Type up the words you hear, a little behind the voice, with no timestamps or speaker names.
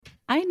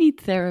I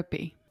need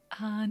therapy.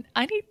 And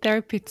I need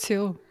therapy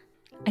too.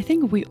 I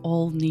think we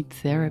all need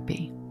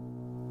therapy.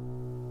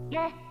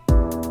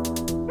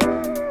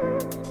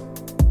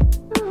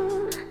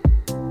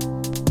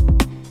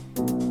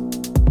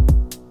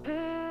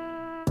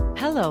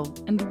 Hello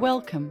and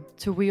welcome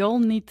to We All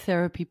Need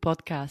Therapy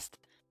podcast.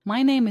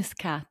 My name is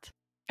Kat.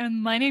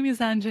 And my name is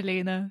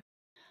Angelina.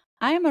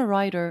 I am a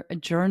writer, a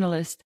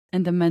journalist,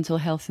 and a mental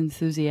health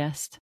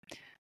enthusiast.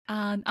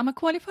 And I'm a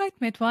qualified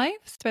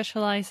midwife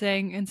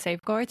specializing in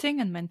safeguarding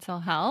and mental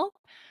health.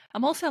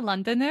 I'm also a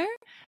Londoner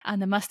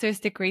and a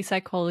master's degree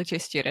psychology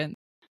student.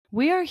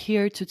 We are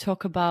here to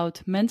talk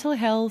about mental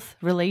health,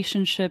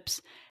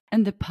 relationships,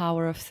 and the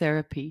power of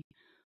therapy.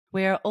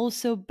 We are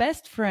also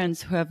best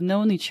friends who have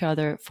known each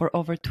other for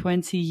over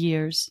 20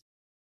 years.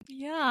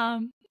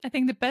 Yeah, I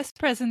think the best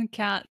present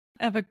Kat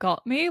ever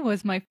got me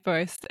was my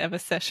first ever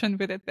session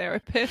with a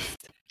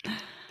therapist.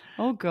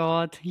 Oh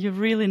God, you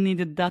really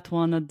needed that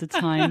one at the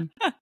time.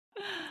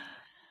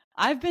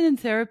 I've been in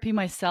therapy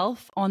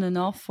myself on and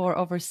off for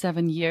over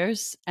 7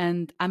 years,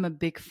 and I'm a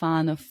big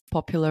fan of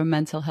popular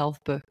mental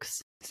health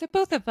books. So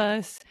both of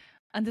us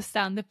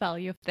understand the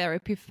value of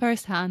therapy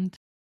firsthand.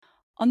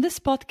 On this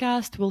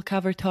podcast, we'll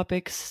cover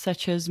topics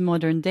such as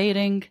modern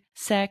dating,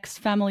 sex,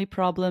 family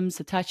problems,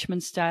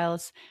 attachment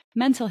styles,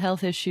 mental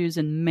health issues,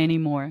 and many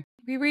more.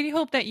 We really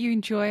hope that you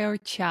enjoy our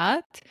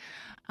chat,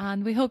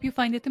 and we hope you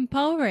find it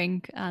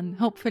empowering, and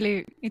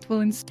hopefully it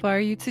will inspire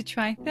you to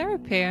try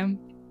therapy.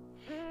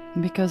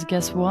 Because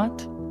guess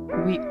what?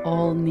 We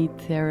all need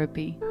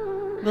therapy.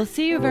 We'll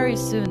see you very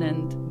soon,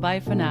 and bye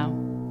for now.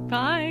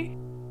 Bye.